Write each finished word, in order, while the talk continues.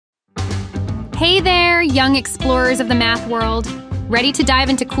Hey there, young explorers of the math world. Ready to dive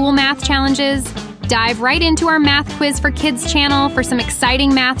into cool math challenges? Dive right into our Math Quiz for Kids channel for some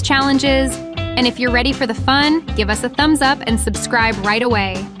exciting math challenges. And if you're ready for the fun, give us a thumbs up and subscribe right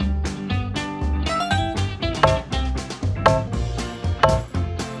away.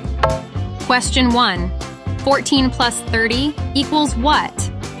 Question 1. 14 plus 30 equals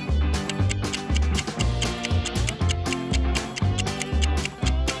what?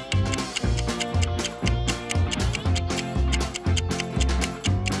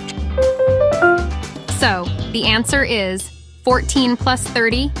 So, the answer is 14 plus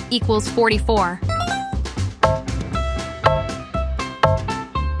 30 equals 44.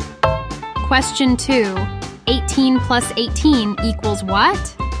 Question 2. 18 plus 18 equals what?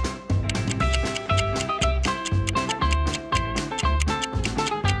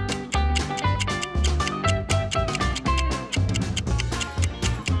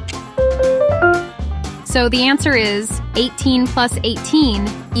 So the answer is 18 plus 18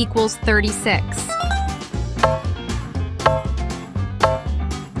 equals 36.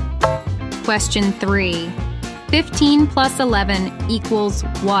 Question 3. 15 plus 11 equals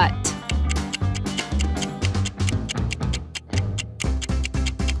what?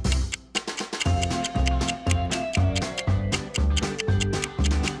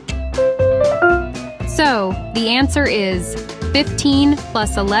 So the answer is 15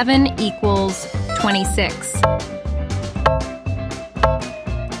 plus 11 equals 26.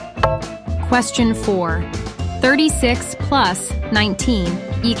 Question 4. 36 plus 19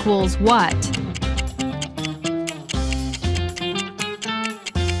 equals what?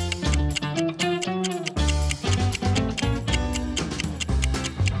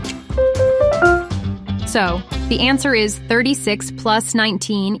 So, the answer is 36 plus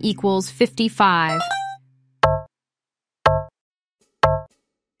 19 equals 55.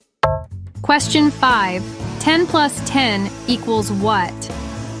 Question 5. 10 plus 10 equals what?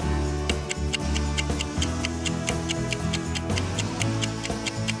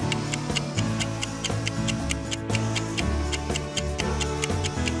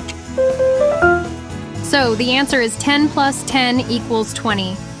 So, the answer is 10 plus 10 equals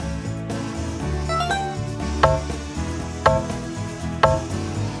 20.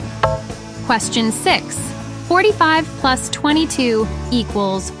 Question 6. 45 plus 22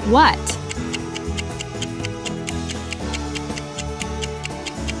 equals what?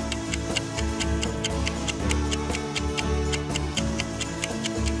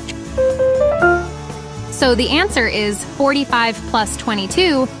 So the answer is 45 plus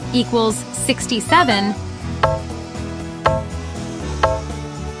 22 equals 67.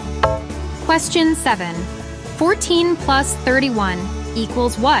 Question 7. 14 plus 31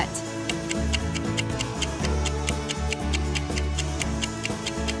 equals what?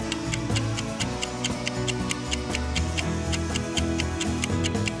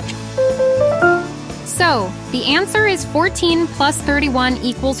 So, the answer is 14 plus 31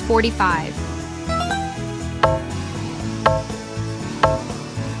 equals 45.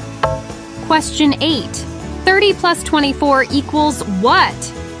 Question 8. 30 plus 24 equals what?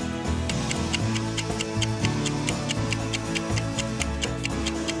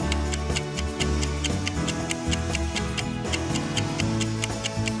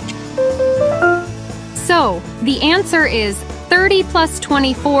 So, the answer is 30 plus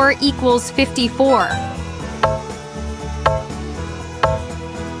 24 equals 54.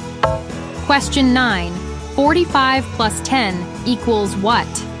 Question 9. 45 plus 10 equals what?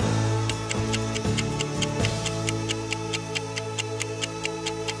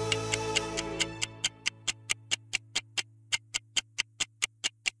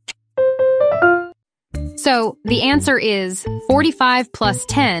 So, the answer is 45 plus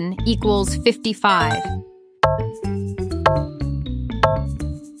 10 equals 55.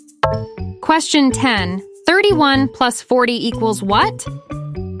 Question 10. 31 plus 40 equals what?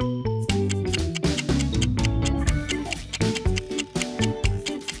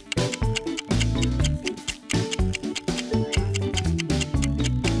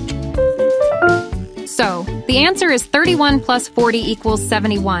 So, the answer is 31 plus 40 equals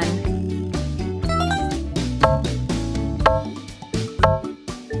 71.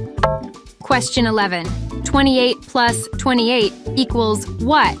 Question 11. 28 plus 28 equals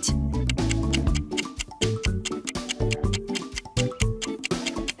what?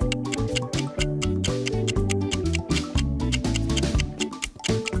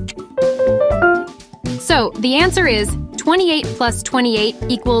 So, the answer is 28 plus 28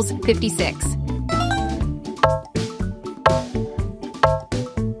 equals 56.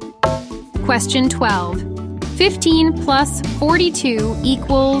 Question 12. 15 plus 42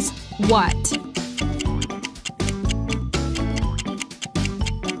 equals what?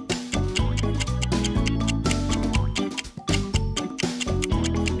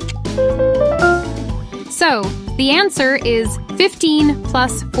 So, the answer is 15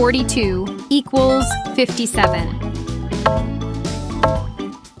 plus 42 equals 57.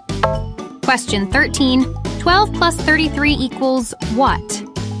 Question 13. 12 plus 33 equals what?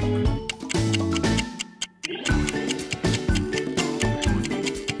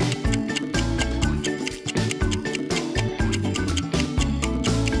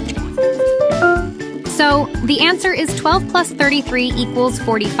 So, the answer is 12 plus 33 equals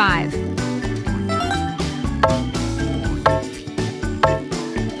 45.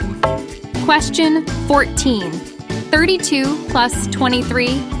 Question 14. 32 plus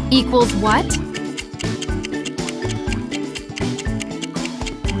 23 equals what?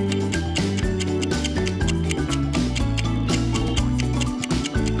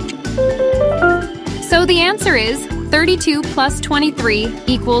 So the answer is 32 plus 23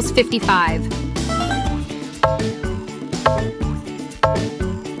 equals 55.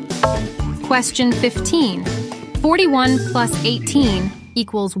 Question 15. 41 plus 18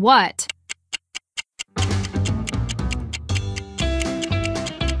 equals what?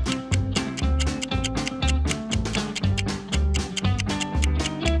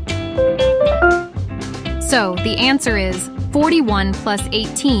 So the answer is 41 plus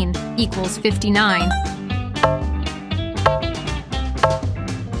 18 equals 59.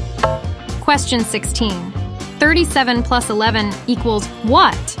 Question 16. 37 plus 11 equals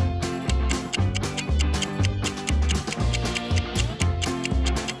what?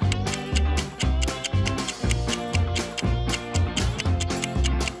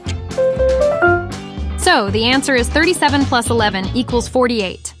 So the answer is 37 plus 11 equals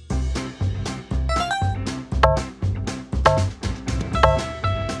 48.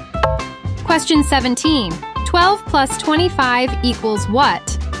 Question 17. 12 plus 25 equals what?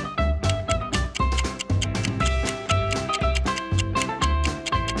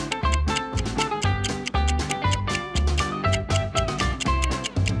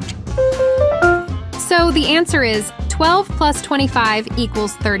 So the answer is 12 plus 25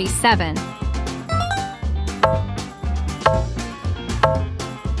 equals 37.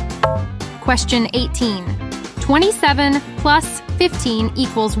 Question 18. 27 plus 15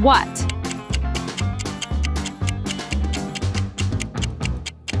 equals what?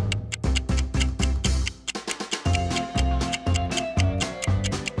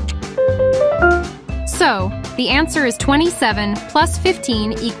 So, the answer is 27 plus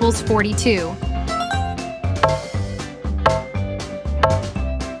 15 equals 42.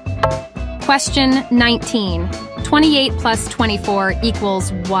 Question 19. 28 plus 24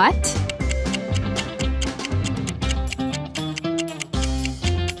 equals what?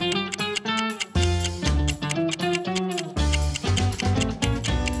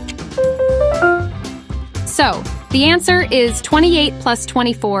 So, the answer is 28 plus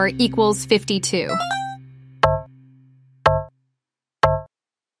 24 equals 52.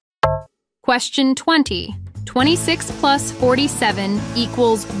 Question 20. 26 plus 47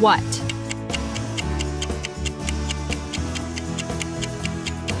 equals what?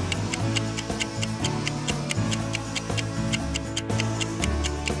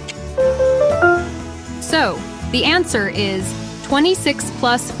 So, the answer is 26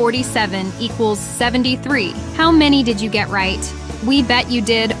 plus 47 equals 73. How many did you get right? We bet you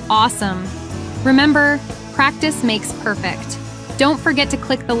did awesome. Remember, practice makes perfect. Don't forget to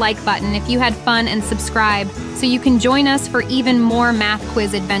click the like button if you had fun and subscribe so you can join us for even more math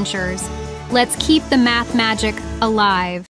quiz adventures. Let's keep the math magic alive.